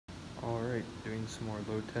Alright, doing some more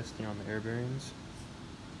load testing on the air bearings.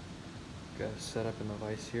 Got a setup in the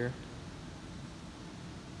vise here.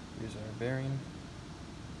 Here's our bearing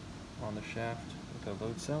on the shaft with a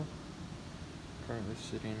load cell. Currently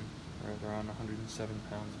sitting right around 107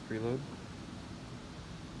 pounds of preload.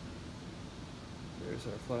 There's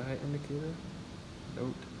our fly height indicator.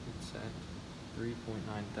 Note it's at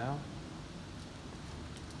 3.9 thou.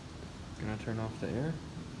 Gonna turn off the air.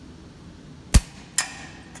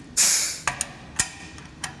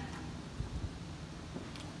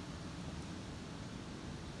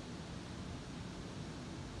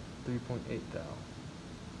 .8 thou.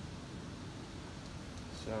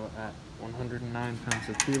 So at 109 pounds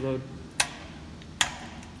of preload,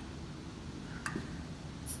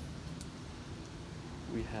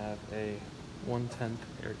 we have a 1/10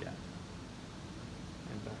 air gap.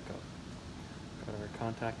 And back up. Got our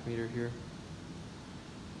contact meter here.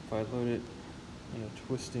 If I load it in a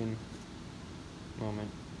twisting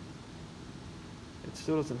moment, it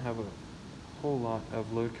still doesn't have a whole lot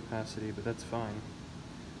of load capacity, but that's fine.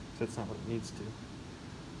 That's not what it needs to.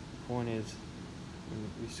 The point is, when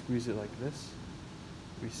we squeeze it like this,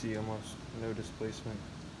 we see almost no displacement